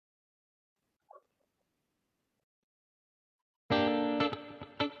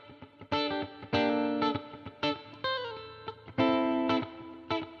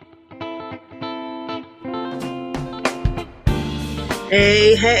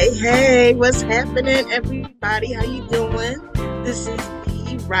Hey, hey, hey, what's happening, everybody? How you doing? This is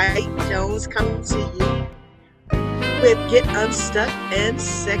B. Wright Jones coming to you with Get Unstuck and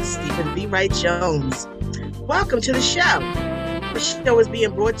Sexy with B. Wright Jones. Welcome to the show. The show is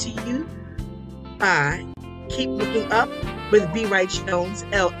being brought to you by Keep Looking Up with B. Wright Jones,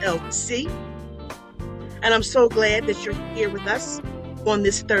 LLC. And I'm so glad that you're here with us on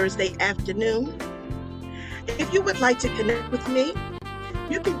this Thursday afternoon. If you would like to connect with me,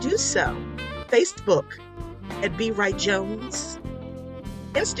 you can do so. Facebook at B. Wright Jones,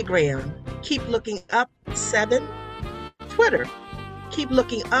 Instagram, Keep Looking Up 7, Twitter, Keep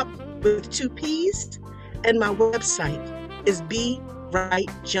Looking Up with 2 P's, and my website is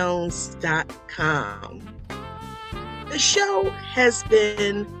bwrightjones.com. The show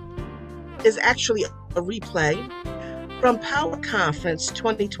is actually a replay from Power Conference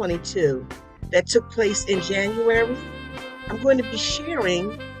 2022 that took place in January. I'm going to be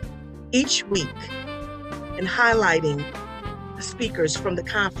sharing each week and highlighting the speakers from the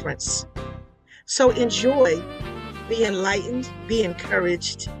conference. So enjoy, be enlightened, be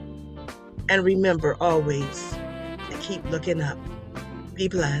encouraged, and remember always to keep looking up. Be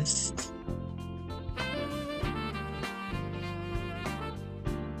blessed.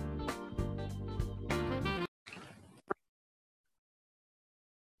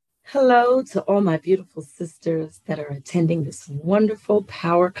 Hello to all my beautiful sisters that are attending this wonderful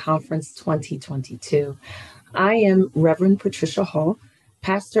Power Conference 2022. I am Reverend Patricia Hall,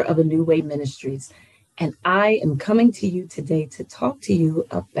 pastor of A New Way Ministries, and I am coming to you today to talk to you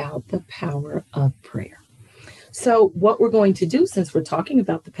about the power of prayer. So what we're going to do, since we're talking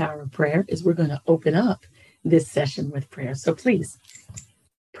about the power of prayer, is we're going to open up this session with prayer. So please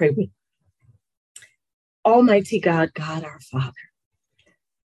pray with me. Almighty God, God our Father,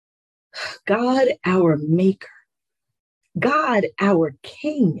 God, our maker, God, our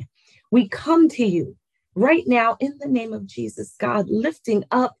King, we come to you right now in the name of Jesus, God, lifting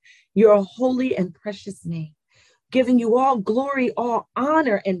up your holy and precious name, giving you all glory, all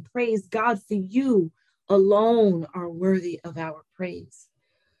honor and praise, God, for you alone are worthy of our praise.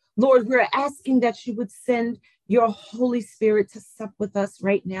 Lord, we're asking that you would send your Holy Spirit to sup with us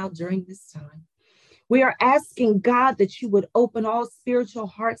right now during this time. We are asking, God, that you would open all spiritual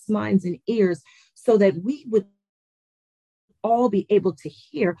hearts, minds, and ears so that we would all be able to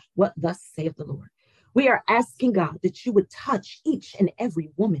hear what thus saith the Lord. We are asking, God, that you would touch each and every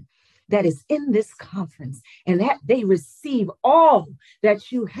woman that is in this conference and that they receive all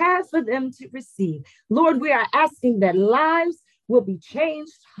that you have for them to receive. Lord, we are asking that lives will be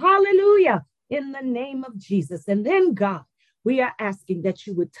changed. Hallelujah. In the name of Jesus. And then, God, we are asking that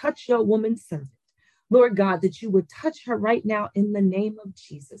you would touch your woman servant. Lord God, that you would touch her right now in the name of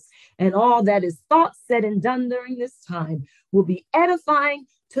Jesus. And all that is thought, said, and done during this time will be edifying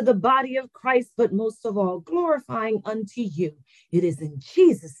to the body of Christ, but most of all, glorifying unto you. It is in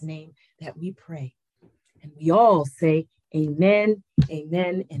Jesus' name that we pray. And we all say amen,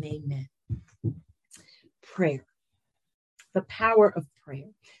 amen, and amen. Prayer, the power of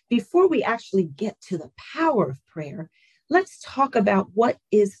prayer. Before we actually get to the power of prayer, let's talk about what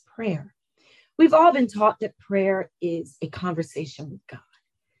is prayer. We've all been taught that prayer is a conversation with God,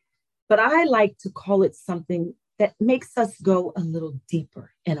 but I like to call it something that makes us go a little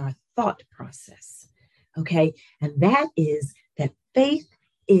deeper in our thought process, okay? And that is that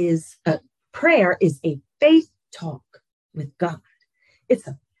prayer is a faith talk with God. It's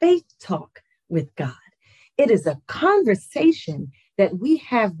a faith talk with God. It is a conversation that we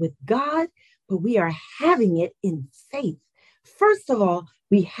have with God, but we are having it in faith. First of all,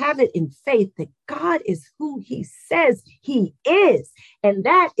 we have it in faith that God is who he says he is. And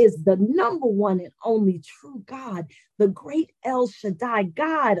that is the number one and only true God, the great El Shaddai,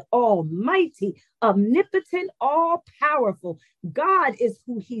 God Almighty, omnipotent, all powerful. God is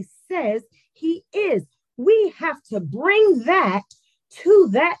who he says he is. We have to bring that to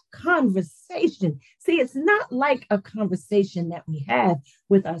that conversation. See, it's not like a conversation that we have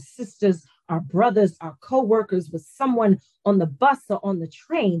with our sisters, our brothers, our co-workers, with someone on the bus or on the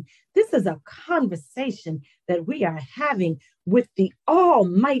train. This is a conversation that we are having with the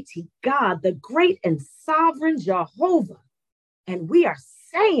Almighty God, the great and sovereign Jehovah. And we are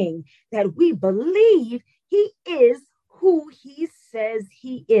saying that we believe he is who he says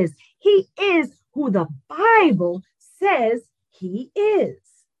he is. He is who the Bible says he is.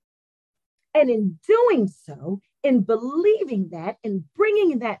 And in doing so, in believing that and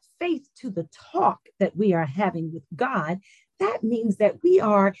bringing that faith to the talk that we are having with God, that means that we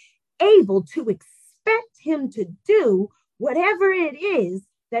are able to expect him to do whatever it is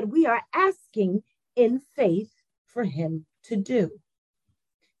that we are asking in faith for him to do.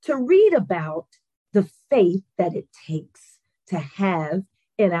 To read about the faith that it takes to have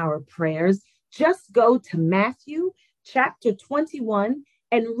in our prayers, just go to Matthew chapter 21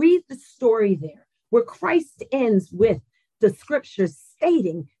 and read the story there, where Christ ends with the scriptures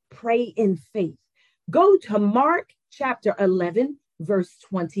stating, pray in faith. Go to Mark chapter 11, verse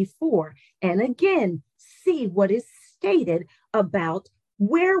 24, and again, see what is stated about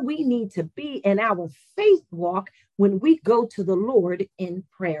where we need to be in our faith walk when we go to the Lord in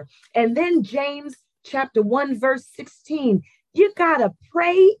prayer. And then James chapter 1, verse 16, you got to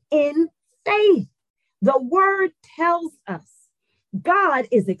pray in faith. The word tells us God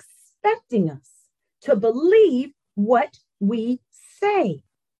is expecting us to believe what we say.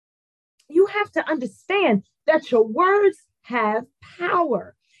 You have to understand that your words have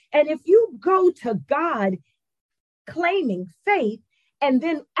power. And if you go to God claiming faith, and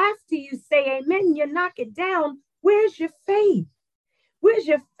then after you say amen, you knock it down, where's your faith? Where's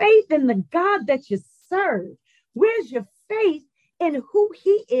your faith in the God that you serve? Where's your faith in who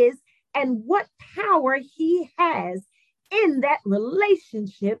he is and what power he has in that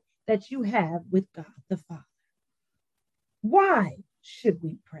relationship that you have with God the Father? Why should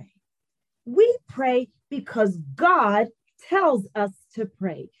we pray? We pray because God tells us to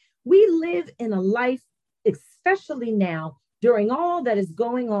pray. We live in a life, especially now, during all that is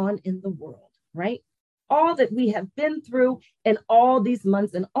going on in the world, right? All that we have been through in all these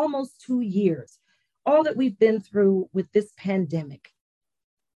months and almost 2 years, all that we've been through with this pandemic.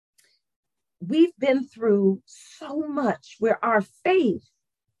 We've been through so much where our faith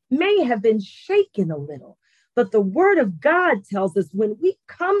may have been shaken a little, but the word of God tells us when we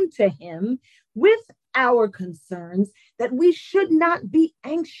come to him with our concerns, that we should not be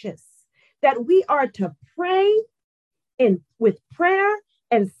anxious, that we are to pray with prayer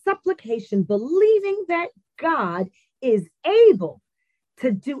and supplication, believing that God is able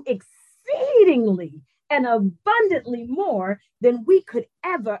to do exceedingly and abundantly more than we could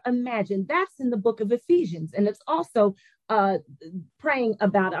ever imagine. That's in the book of Ephesians. And it's also praying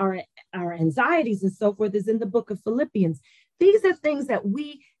about our anxieties and so forth is in the book of Philippians. These are things that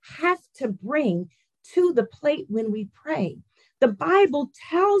we have to bring to the plate when we pray. The Bible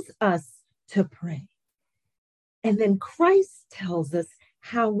tells us to pray. And then Christ tells us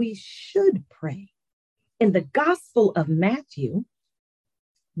how we should pray. In the Gospel of Matthew,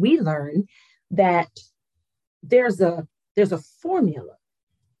 we learn that there's a formula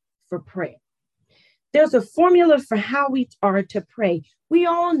for prayer. There's a formula for how we are to pray. We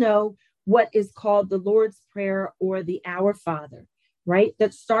all know what is called the Lord's Prayer or the Our Father, right?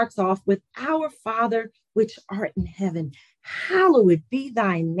 That starts off with Our Father, which art in heaven. Hallowed be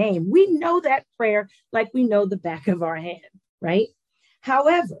thy name. We know that prayer like we know the back of our hand, right?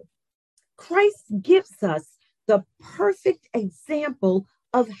 However, Christ gives us the perfect example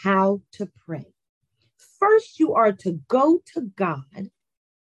of how to pray. First, you are to go to God,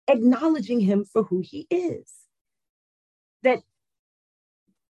 acknowledging him for who he is. That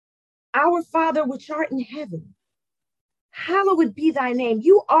our Father, which art in heaven, hallowed be thy name.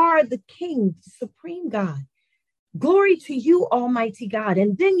 You are the King, the supreme God. Glory to you, Almighty God.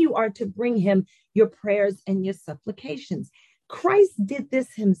 And then you are to bring him your prayers and your supplications. Christ did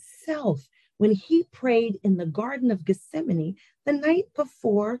this himself when he prayed in the Garden of Gethsemane the night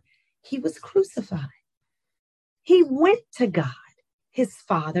before he was crucified. He went to God, his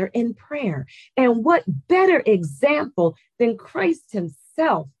Father, in prayer. And what better example than Christ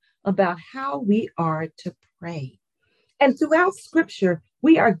himself about how we are to pray? And throughout Scripture,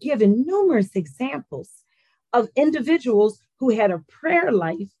 we are given numerous examples of individuals who had a prayer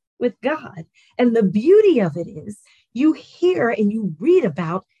life with God. And the beauty of it is you hear and you read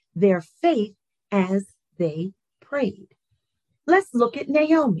about their faith as they prayed. Let's look at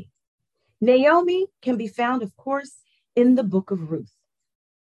Naomi. Naomi can be found, of course, in the book of Ruth.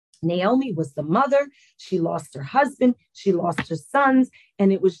 Naomi was the mother. She lost her husband. She lost her sons.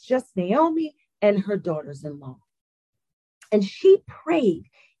 And it was just Naomi and her daughters-in-law. And she prayed,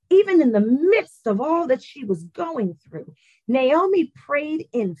 even in the midst of all that she was going through. Naomi prayed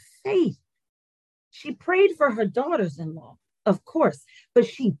in faith. She prayed for her daughters-in-law, of course, but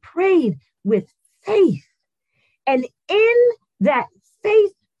she prayed with faith. And in that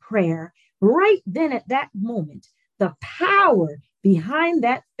faith prayer, right then at that moment, the power behind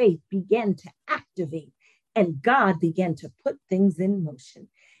that faith began to activate, and God began to put things in motion.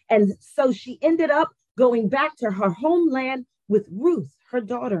 And so she ended up going back to her homeland with Ruth, her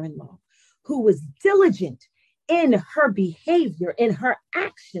daughter-in-law, who was diligent in her behavior, in her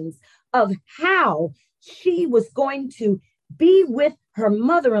actions of how she was going to be with her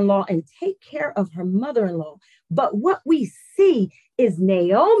mother-in-law and take care of her mother-in-law. But what we see is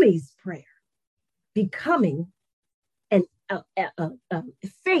Naomi's prayer becoming an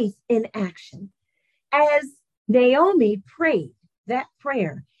faith in action. As Naomi prayed that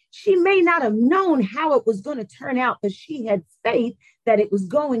prayer, she may not have known how it was going to turn out, but she had faith that it was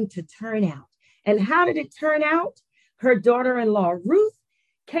going to turn out. And how did it turn out? Her daughter-in-law, Ruth,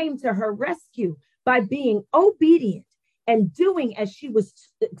 came to her rescue by being obedient and doing as she was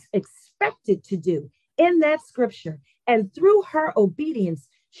expected to do in that scripture. And through her obedience,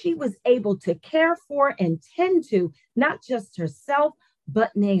 she was able to care for and tend to not just herself,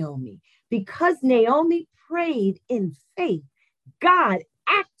 but Naomi. Because Naomi prayed in faith, God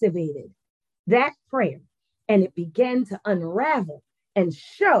activated that prayer and it began to unravel and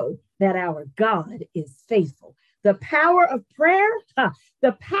show that our God is faithful. The power of prayer,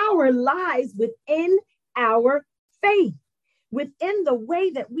 the power lies within our faith, within the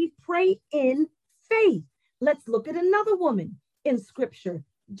way that we pray in faith. Let's look at another woman in scripture,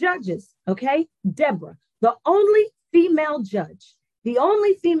 Judges, okay? Deborah, the only female judge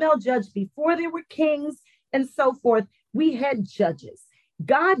before there were kings and so forth. We had judges.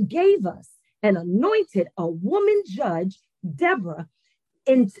 God gave us and anointed a woman judge, Deborah,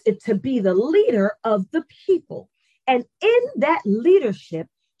 to be the leader of the people. And in that leadership,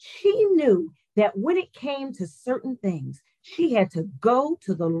 she knew that when it came to certain things, she had to go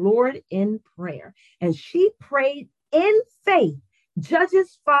to the Lord in prayer. And she prayed in faith.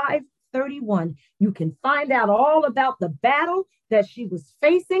 Judges 5:31. You can find out all about the battle that she was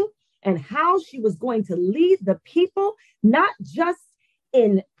facing and how she was going to lead the people, not just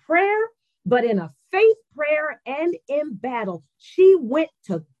in prayer, but in a faith prayer and in battle. She went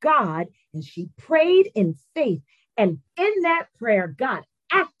to God and she prayed in faith. And in that prayer, God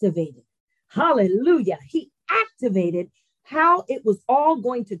activated. Hallelujah. He activated how it was all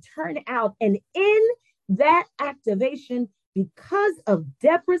going to turn out. And in that activation, because of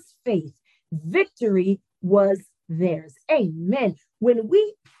Deborah's faith, victory was theirs. Amen. When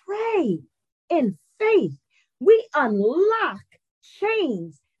we pray in faith, we unlock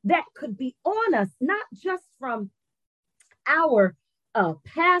chains that could be on us, not just from our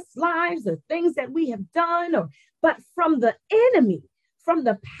past lives or things that we have done, but from the enemy, from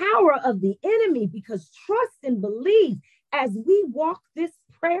the power of the enemy, because trust and believe as we walk this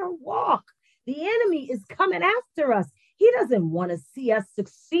prayer walk, the enemy is coming after us. He doesn't want to see us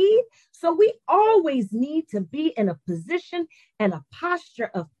succeed. So we always need to be in a position and a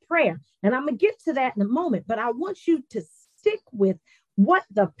posture of prayer. And I'm going to get to that in a moment, but I want you to stick with what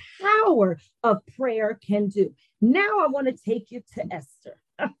the power of prayer can do. Now I want to take you to Esther.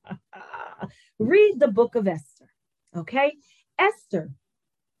 Read the book of Esther, okay? Esther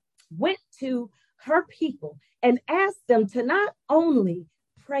went to her people and asked them to not only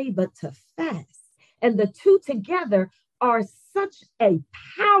pray, but to fast. And the two together are such a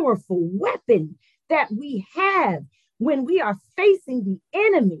powerful weapon that we have when we are facing the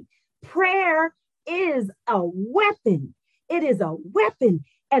enemy. Prayer is a weapon. It is a weapon.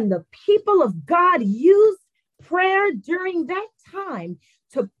 And the people of God used prayer during that time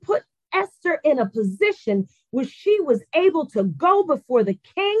to put Esther in a position where she was able to go before the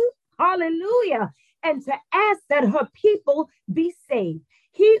king, hallelujah, and to ask that her people be saved.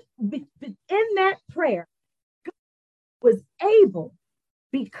 In that prayer, God was able,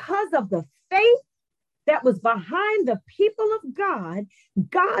 because of the faith that was behind the people of God,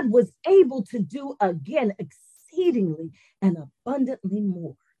 God was able to do again exceedingly and abundantly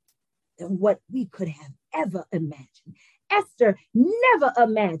more than what we could have ever imagined. Esther never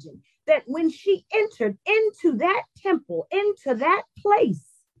imagined that when she entered into that temple, into that place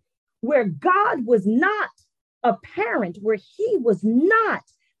where God was not apparent, where he was not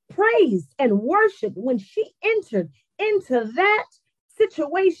praised and worshiped, when she entered into that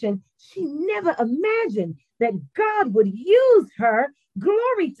situation, she never imagined that God would use her,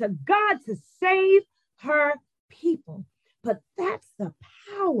 glory to God, to save her people. But that's the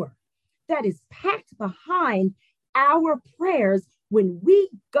power that is packed behind our prayers when we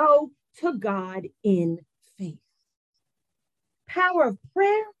go to God in faith. Power of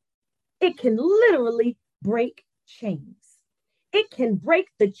prayer, it can literally break chains. It can break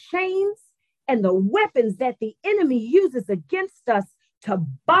the chains and the weapons that the enemy uses against us to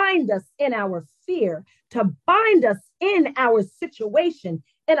bind us in our fear, to bind us in our situation,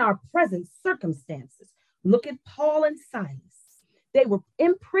 in our present circumstances. Look at Paul and Silas. They were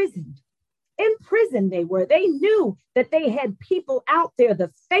imprisoned. In prison they were. They knew that they had people out there,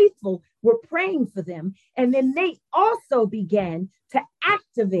 the faithful were praying for them. And then they also began to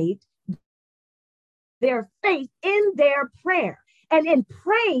activate their faith in their prayer. And in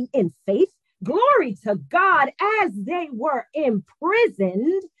praying in faith, glory to God, as they were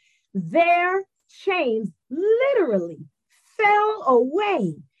imprisoned, their chains literally fell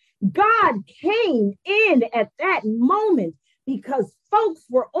away. God came in at that moment because folks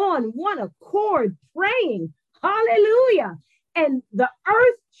were on one accord praying. Hallelujah. And the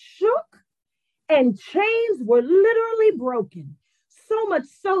earth shook and chains were literally broken. So much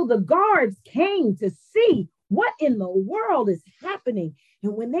so the guards came to see what in the world is happening.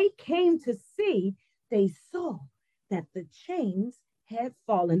 And when they came to see, they saw that the chains had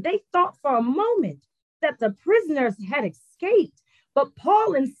fallen. They thought for a moment that the prisoners had escaped, but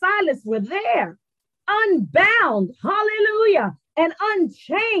Paul and Silas were there, unbound, hallelujah, and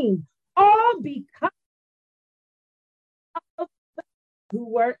unchained, all because of who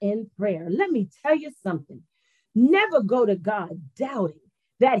were in prayer. Let me tell you something. Never go to God doubting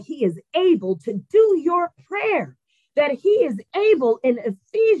that he is able to do your prayer, that he is able in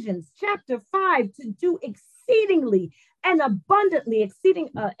Ephesians chapter 5 to do exceedingly and abundantly,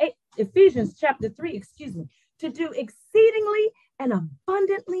 Ephesians chapter 3, to do exceedingly and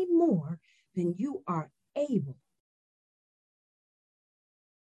abundantly more than you are able.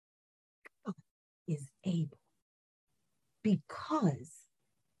 God is able because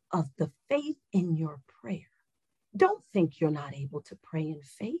of the faith in your prayer. Don't think you're not able to pray in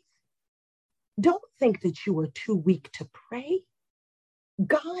faith. Don't think that you are too weak to pray.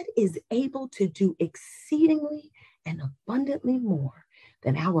 God is able to do exceedingly and abundantly more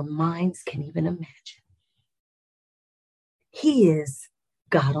than our minds can even imagine. He is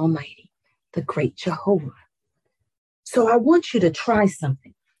God Almighty, the great Jehovah. So I want you to try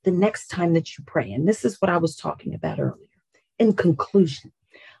something the next time that you pray. And this is what I was talking about earlier. In conclusion,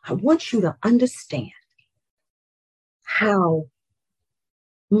 I want you to understand how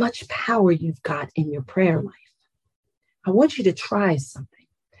much power you've got in your prayer life. I want you to try something.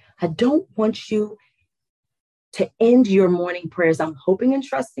 I don't want you to end your morning prayers. I'm hoping and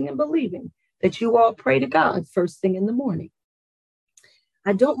trusting and believing that you all pray to God first thing in the morning.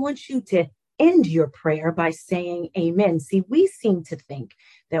 I don't want you to end your prayer by saying amen. See, we seem to think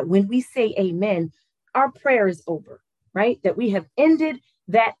that when we say amen, our prayer is over, right? That we have ended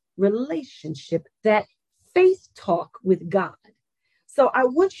that relationship, that faith talk with God. So I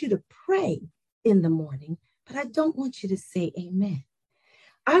want you to pray in the morning, but I don't want you to say amen.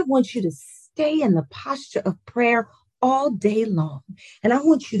 I want you to stay in the posture of prayer all day long. And I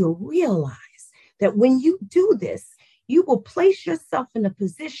want you to realize that when you do this, you will place yourself in a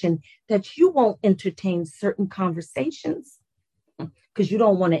position that you won't entertain certain conversations because you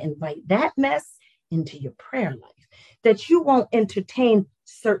don't want to invite that mess into your prayer life, that you won't entertain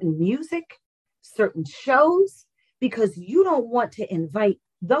certain music, certain shows, because you don't want to invite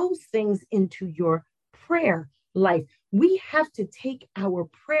those things into your prayer life. We have to take our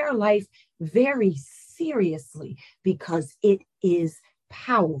prayer life very seriously because it is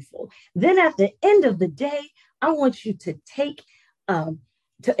powerful. Then at the end of the day, I want you to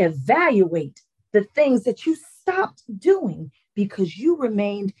to evaluate the things that you stopped doing because you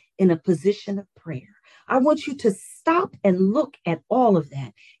remained in a position of prayer. I want you to stop and look at all of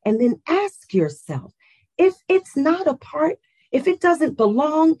that and then ask yourself, if it's not a part, if it doesn't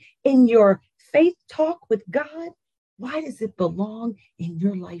belong in your faith talk with God, why does it belong in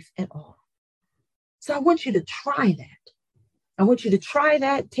your life at all? So I want you to try that. I want you to try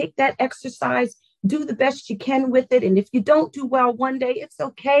that, take that exercise, do the best you can with it. And if you don't do well one day, it's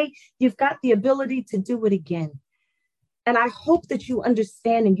okay. You've got the ability to do it again. And I hope that you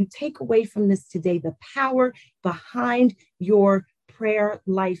understand and you take away from this today the power behind your prayer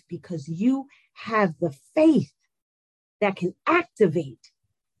life, because you have the faith that can activate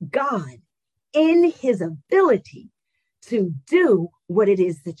God in his ability to do what it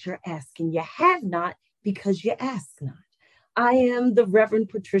is that you're asking. You have not because you ask not. I am the Reverend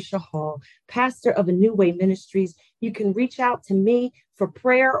Patricia Hall, pastor of A New Way Ministries. You can reach out to me for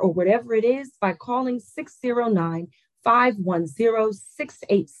prayer or whatever it is by calling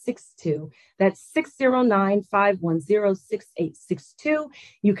 609-510-6862. That's 609-510-6862.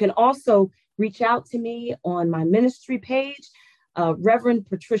 You can also reach out to me on my ministry page, Reverend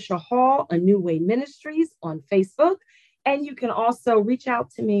Patricia Hall, A New Way Ministries on Facebook. And you can also reach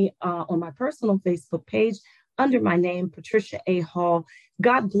out to me on my personal Facebook page under my name, Patricia A. Hall.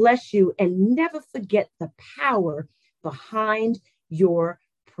 God bless you, and never forget the power behind your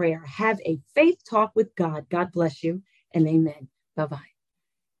prayer. Have a faith talk with God. God bless you, and amen. Bye-bye.